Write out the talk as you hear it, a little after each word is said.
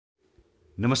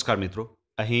નમસ્કાર મિત્રો,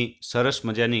 અહીં સરસ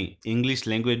મજાની ઇંગ્લિશ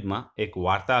લેંગ્વેજમાં એક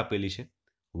વાર્તા આપેલી છે.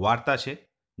 વાર્તા છે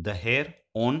the hair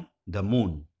on the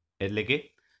moon, એટલે કે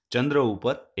ચંદ્ર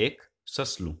ઉપર એક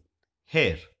સસલું.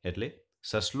 હેર એટલે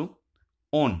સસલું,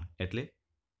 ઓન એટલે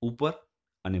ઉપર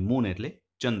અને મૂન એટલે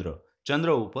ચંદ્ર.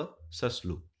 ચંદ્ર ઉપર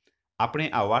સસલું. આપણે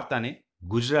આ વાર્તાને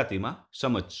ગુજરાતીમાં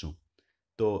સમજશું.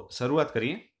 તો શરૂઆત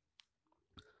કરીએ.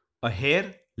 અ hair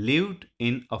lived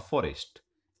in a forest.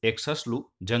 એક સસલું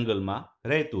જંગલમાં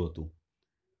રહેતું હતું.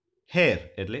 હેર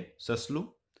એટલે સસલું,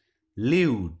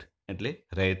 lived એટલે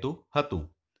રહેતું હતું.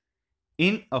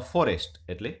 ઇન અ ફોરેસ્ટ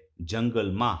એટલે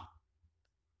જંગલમાં.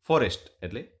 ફોરેસ્ટ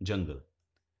એટલે જંગલ.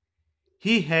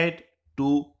 હી હેડ ટુ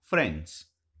ફ્રેન્ડ્સ.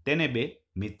 તેને બે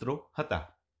મિત્રો હતા.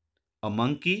 A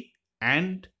monkey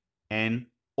and N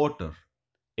ઓટર.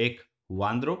 એક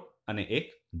વાંદરો અને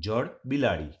એક જળ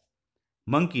બિલાડી.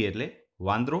 મંકી એટલે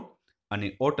વાંદરો અને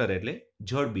ઓટર એટલે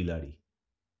જળ બિલાડી.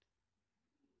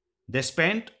 દે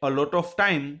spent a lot of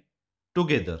time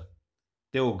together.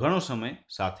 તેઓ ઘણો સમય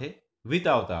સાથે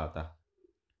વિતાવતા હતા.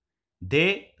 ધે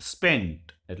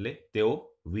સ્પેન્ટ એટલે તેઓ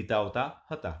વિતાવતા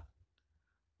હતા.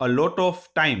 અ લોટ ઓફ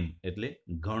ટાઈમ એટલે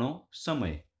ઘણો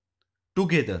સમય.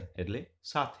 ટુગેધર એટલે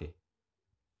સાથે.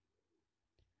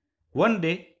 One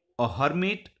day a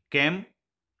Hermite came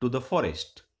to the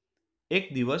forest. એક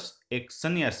દિવસ એક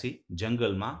સંન્યાસી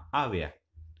જંગલમાં આવ્યા.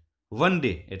 વન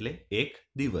ડે એટલે એક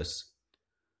દિવસ.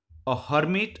 અ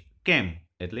હર્મિટ કેમ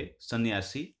એટલે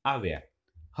સંન્યાસી આવ્યા.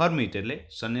 હર્મિટ એટલે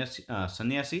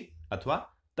સંન્યાસી અથવા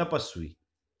તપસ્વી.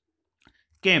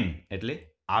 કેમ એટલે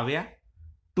આવ્યા.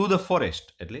 ટુ ધ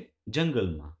ફોરેસ્ટ એટલે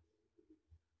જંગલમાં.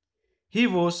 He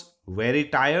was very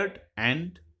tired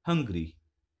and hungry.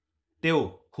 તેઓ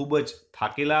ખૂબ જ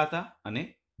થાકેલા હતા અને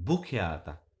ભૂખ્યા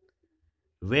હતા.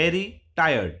 વેરી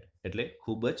ટાયર્ડ એટલે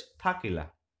ખૂબ જ થાકેલા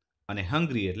અને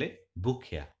હંગ્રી એટલે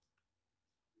ભૂખ્યા.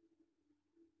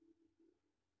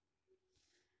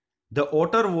 The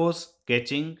ઓટર was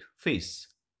catching fish.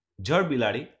 જળ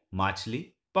બિલાડી માછલી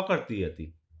પકડતી હતી.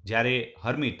 જ્યારે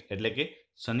હર્મિટ એટલે કે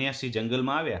સંન્યાસી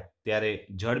જંગલમાં આવ્યા ત્યારે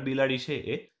જળ બિલાડી છે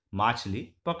એ માછલી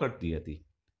પકડતી હતી.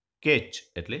 કેચ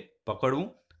એટલે પકડવું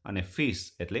અને ફિશ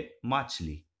એટલે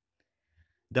માછલી.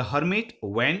 The Hermite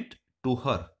went to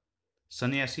her.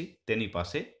 સંન્યાસી તેની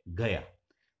પાસે ગયા.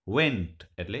 વેન્ટ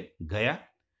એટલે ગયા.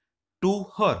 ટુ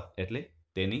હર એટલે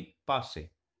તેની પાસે.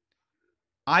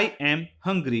 આઈ એમ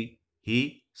હંગ્રી, હી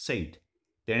સેડ.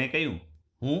 તેણે કહ્યું,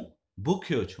 હું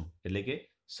ભૂખ્યો છું. એટલે કે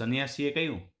સંન્યાસીએ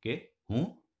કહ્યું કે હું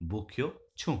ભૂખ્યો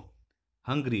છું.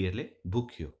 હંગ્રી એટલે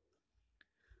ભૂખ્યો.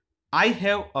 I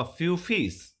have a few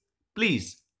fish,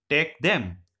 please take them,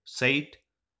 sad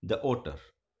the ઓટર.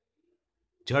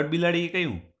 જળ બિલાડીએ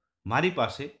કહ્યું, મારી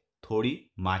પાસે થોડી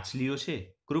માછલીઓ છે,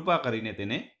 કૃપા કરીને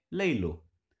તેને લઈ લો.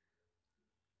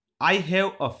 I have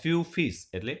a few fish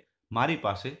એટલે મારી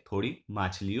પાસે થોડી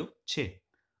માછલીઓ છે.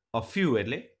 અ ફ્યુ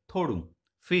એટલે થોડું,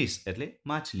 ફિશ એટલે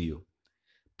માછલીઓ.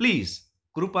 પ્લીઝ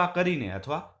કૃપા કરીને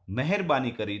અથવા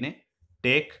મહેરબાની કરીને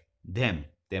ટેક ધેમ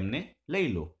તેમને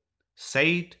લઈ લો.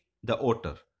 Sad the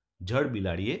ઓટર. જળ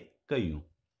બિલાડીએ કહ્યું.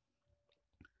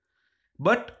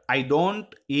 But I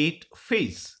don't it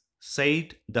fish,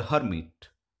 sad the Hermite.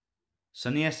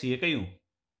 સંન્યાસીએ કહ્યું,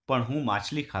 પણ હું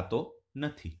માછલી ખાતો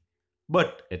નથી.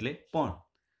 બટ એટલે પણ.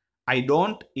 I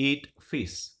don't it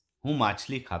fish. હું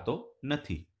માછલી ખાતો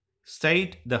નથી.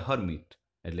 સેડ ધ હર્મિટ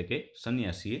એટલે કે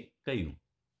સંન્યાસીએ કહ્યું.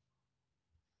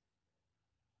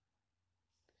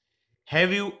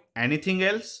 Have you anything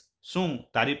else? શું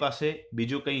તારી પાસે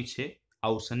બીજું કંઈ છે?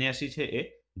 આવું સંન્યાસી છે એ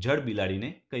જળ બિલાડીને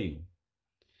કહ્યું.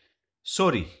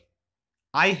 Sorry,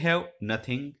 I have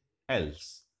nothing else.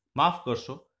 માફ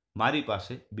કરશો, મારી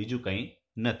પાસે બીજું કંઈ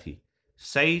નથી.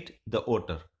 Sad the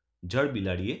ઓટર. જળ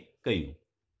બિલાડીએ કહ્યું.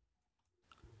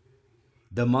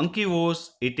 The monkey was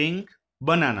eating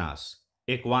બનાનાસ.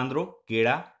 એક વાંદરો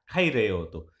કેળા ખાઈ રહ્યો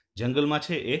હતો. જંગલમાં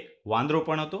છે એક વાંદરો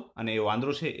પણ હતો અને એ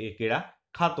વાંદરો છે એ કેળા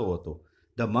ખાતો હતો.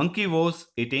 The monkey was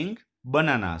eating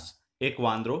બનાનાસ. એક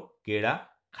વાંદરો કેળા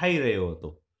ખાઈ રહ્યો હતો.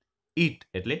 ઈટ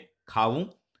એટલે ખાવું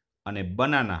અને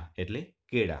બનાના એટલે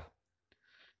કેળા.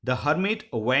 The Hermite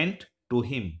went to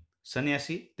him.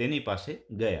 સંન્યાસી તેની પાસે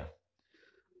ગયા.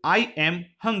 આઈ am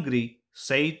hungry,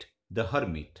 sad the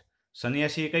Hermite.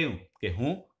 સંન્યાસીએ કહ્યું કે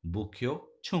હું ભૂખ્યો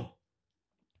છું.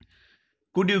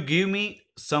 Food you give me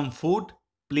sum food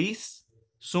please?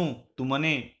 શું તું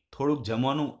મને થોડુંક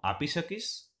જમવાનું આપી શકીશ?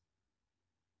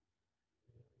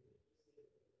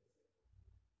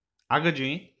 આગળ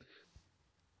જોઈએ.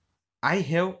 I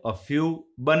have a few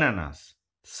બનાનાસ,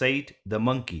 sad the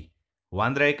monkey.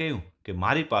 વાંદરાએ કહ્યું કે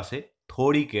મારી પાસે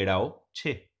થોડી કેળાઓ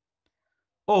છે.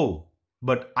 ઓ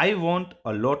but I want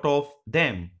a lot of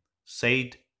them,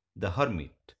 sad the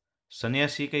Hermite.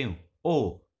 સંન્યાસીએ કહ્યું, ઓ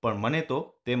પણ મને તો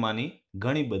તેમાંની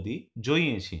ઘણી બધી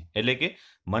જોઈએ છે. એટલે કે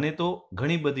મને તો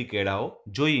ઘણી બધી કેળાઓ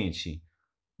જોઈએ છે.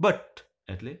 બટ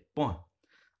એટલે પણ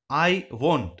આઈ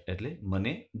વોન્ટ એટલે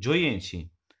મને જોઈએ છે.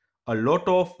 અ લોટ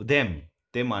ઓફ ધેમ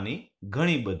તેમાંની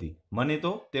ઘણી બધી મને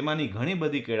તો તેમાંની ઘણી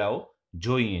બધી કેળાઓ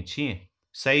જોઈએ છીએ.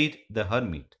 સઈડ ધ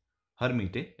હર્મિટ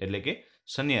હર્મિટે એટલે કે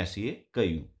સંન્યાસીએ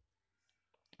કહ્યું.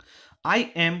 આઈ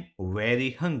એમ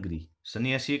વેરી હંગ્રી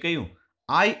સંન્યાસીએ કહ્યું,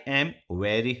 આઈ એમ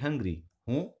વેરી હંગ્રી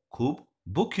હું ખૂબ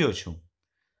ભૂખ્યો છું.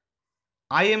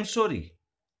 આઈ am sorry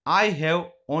I have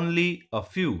only a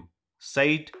few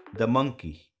said the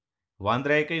monkey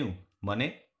વાંદરાએ કહ્યું, મને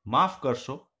માફ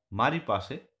કરશો મારી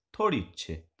પાસે થોડી જ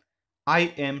છે. આઈ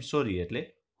એમ સોરી એટલે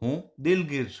હું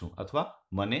દિલગીર છું અથવા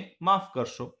મને માફ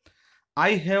કરશો.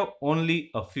 I have only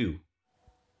a few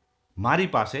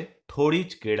મારી પાસે થોડી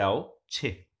જ કેળાઓ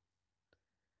છે.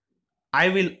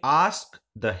 I will ask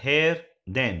the hair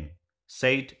than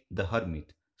sad the Hermite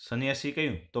સંન્યાસી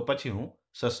કહ્યું, તો પછી હું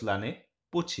સસલાને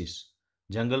પૂછીશ.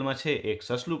 જંગલમાં છે એક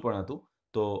સસલું પણ હતું,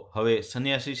 તો હવે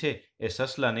સંન્યાસી છે એ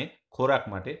સસલાને ખોરાક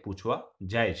માટે પૂછવા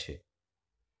જાય છે.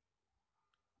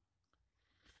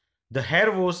 The hair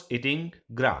was eating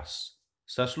grass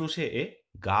સસલું છે એ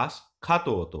ઘાસ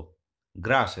ખાતો હતો.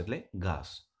 ગ્રાસ એટલે ઘાસ.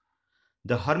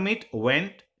 The Hermite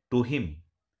went to him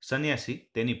સંન્યાસી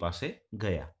તેની પાસે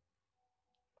ગયા.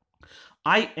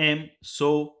 આઈ એમ સો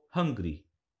હંગ્રી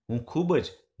હું ખૂબ જ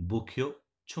ભૂખ્યો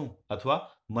છું અથવા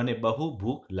મને બહુ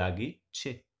ભૂખ લાગી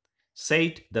છે.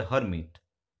 સેડ ધ હર્મિટ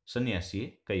સંન્યાસીએ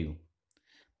કહ્યું.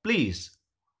 Please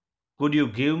food you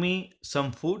give me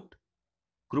sum food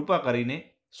કૃપા કરીને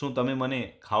શું તમે મને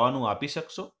ખાવાનું આપી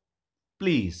શકશો?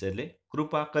 પ્લીઝ એટલે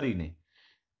કૃપા કરીને.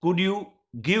 કુડ યુ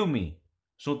ગીવ મી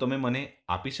શું તમે મને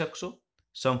આપી શકશો?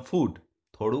 સમ ફૂડ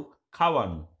થોડુંક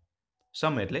ખાવાનું.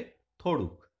 સમ એટલે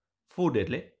થોડુંક. ફૂડ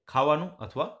એટલે ખાવાનું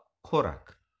અથવા ખોરાક.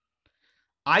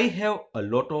 I have a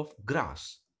lot of grass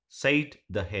sad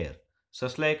the hair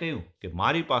સસલાએ કહ્યું કે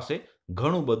મારી પાસે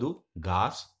ઘણું બધું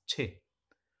ઘાસ છે.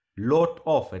 લોટ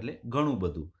ઓફ એટલે ઘણું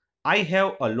બધું. I have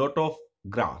a lot of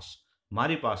grass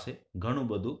મારી પાસે ઘણું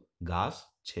બધું ઘાસ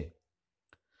છે.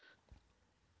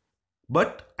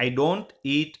 But I don't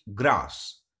it grass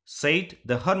sad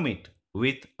the Hermite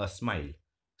with a smile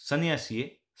સંન્યાસીએ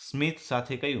સ્મિત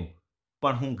સાથે કહ્યું,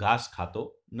 પણ હું ઘાસ ખાતો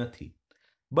નથી.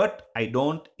 But I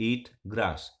don't it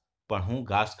grass પણ હું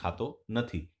ઘાસ ખાતો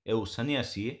નથી એવું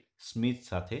સંન્યાસીએ સ્મિત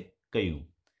સાથે કહ્યું.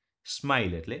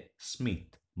 સ્માઇલ એટલે સ્મિત,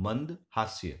 મંદ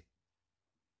હાસ્ય.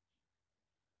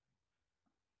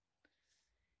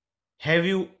 હેવ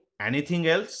યુ એનીથિંગ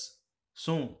એલ્સ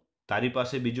શું તારી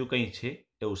પાસે બીજું કંઈ છે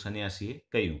એવું સંન્યાસીએ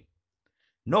કહ્યું.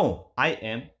 નો આઈ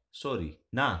એમ સોરી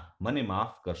ના મને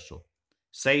માફ કરશો.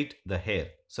 સેડ ધ હેર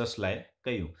સસલાએ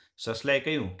કહ્યું. સસલાએ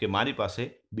કહ્યું કે મારી પાસે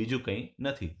બીજું કંઈ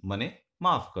નથી, મને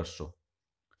માફ કરશો.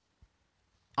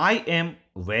 આઈ am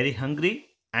very hungry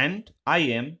and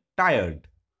I M tired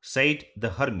sad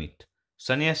the Hermite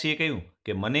સંન્યાસીએ કહ્યું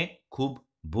કે મને ખૂબ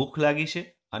ભૂખ લાગી છે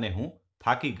અને હું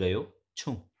થાકી ગયો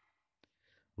છું.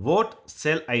 વોટ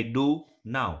શેલ આઈ ડુ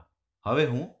નાવ હવે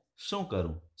હું શું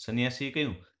કરું? સંન્યાસીએ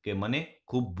કહ્યું કે મને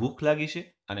ખૂબ ભૂખ લાગી છે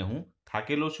અને હું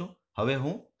થાકેલો છું. હવે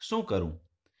હું શું કરું?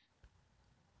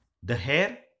 The hair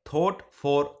thought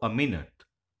for a minute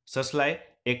સસલાએ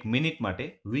એક મિનિટ માટે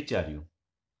વિચાર્યું.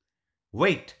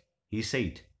 વેઇટ હી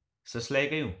સેડ સસલાએ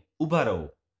કહ્યું, ઊભા રહો.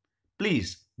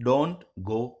 પ્લીઝ ડોન્ટ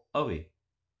ગો અવે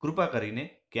કૃપા કરીને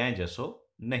ક્યાંય જશો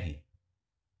નહીં.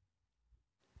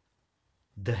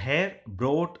 The hair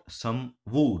brought sum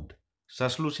wood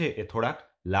સસલું છે એ થોડાક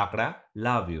લાકડા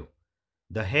લાવ્યો.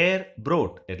 ધ હેર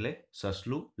બ્રોટ એટલે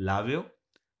સસલું લાવ્યો.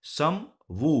 સમ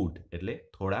વુડ એટલે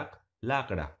થોડાક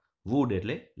લાકડા. વુડ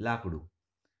એટલે લાકડું.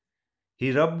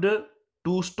 હી રબ્ડ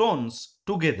ટુ સ્ટોન્સ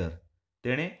ટુગેધર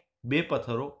તેણે બે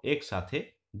પથ્થરો એક સાથે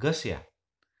ઘસ્યા.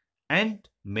 એન્ડ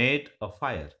મેડ અ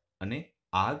ફાયર અને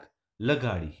આગ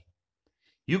લગાડી.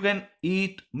 You can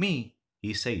eat me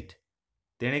he said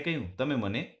તેણે કહ્યું તમે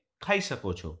મને ખાઈ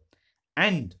શકો છો.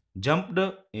 And jumped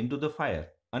into the fire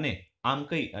અને આમ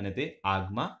કહી અને તે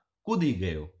આગમાં કૂદી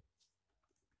ગયો.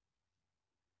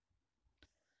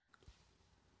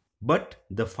 But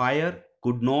the fire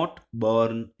could not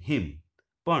burn હિમ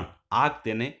પણ આગ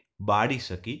તેને બાળી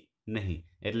શકી નહીં.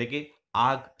 એટલે કે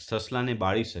આગ સસલાને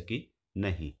બાળી શકી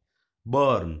નહીં.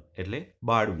 બર્ન એટલે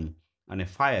બાળવું અને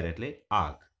ફાયર એટલે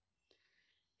આગ.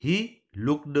 હી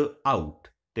લુકડ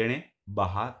આઉટ તેણે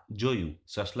બહાર જોયું.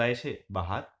 સસલાએ છે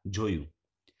બહાર જોયું.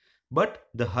 But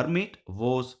the Hermite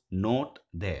was not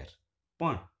there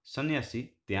પણ સંન્યાસી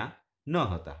ત્યાં ન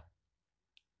હતા.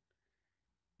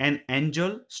 N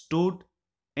Angel stood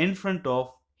in front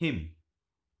of him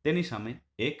તેની સામે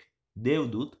એક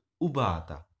દેવદૂત ઊભા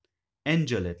હતા.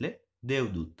 એન્જલ એટલે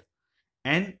દેવદૂત.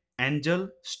 એન એન્જલ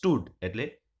સ્ટૂડ એટલે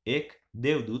એક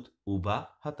દેવદૂત ઊભા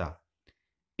હતા.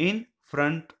 ઇન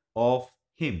ફ્રન્ટ ઓફ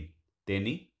હિમ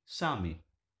તેની સામે.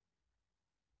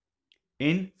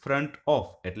 ઇન ફ્રન્ટ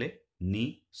ઓફ એટલે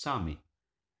ની સામે.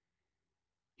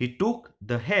 હી took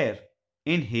the hair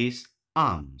in his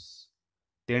arms.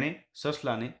 તેણે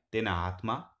સસલાને તેના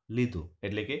હાથમાં લીધો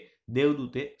એટલે કે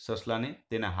દેવદૂતે સસલાને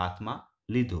તેના હાથમાં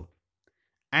લીધો.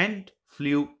 એન્ડ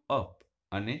ફ્લ્યુ અપ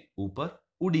અને ઉપર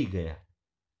ઉડી ગયા.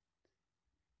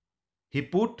 હી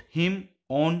put him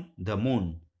on the moon.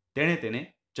 તેણે તેને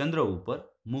ચંદ્ર ઉપર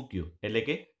મૂક્યો એટલે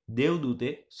કે દેવદૂતે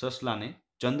સસલાને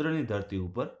ચંદ્રની ધરતી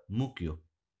ઉપર મૂક્યો.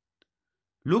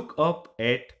 Look up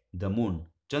at the moon.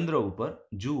 ચંદ્ર ઉપર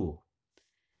જુઓ.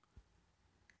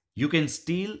 You can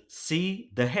steel see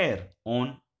the hair on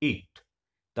it.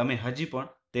 તમે હજી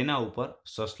પણ તેના ઉપર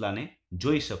સસલાને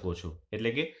જોઈ શકો છો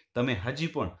એટલે કે તમે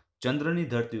હજી પણ ચંદ્રની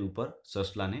ધરતી ઉપર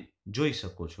સસલાને જોઈ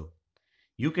શકો છો.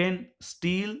 યુ કેન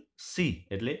સ્ટીલ સી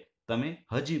એટલે તમે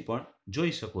હજી પણ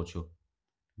જોઈ શકો છો.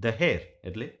 ધ હેર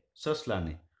એટલે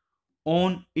સસલાને.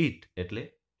 ઓન ઇટ એટલે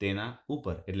તેના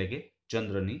ઉપર એટલે કે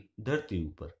ચંદ્રની ધરતી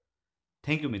ઉપર.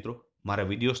 થેન્ક યુ મિત્રો. મારા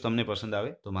વિડીયોઝ તમને પસંદ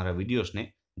આવે તો મારા વિડીયોઝને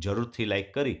જરૂરથી લાઈક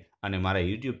કરી અને મારા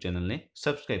યુટ્યુબ ચેનલને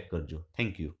સબસ્ક્રાઈબ કરજો.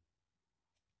 Thank you.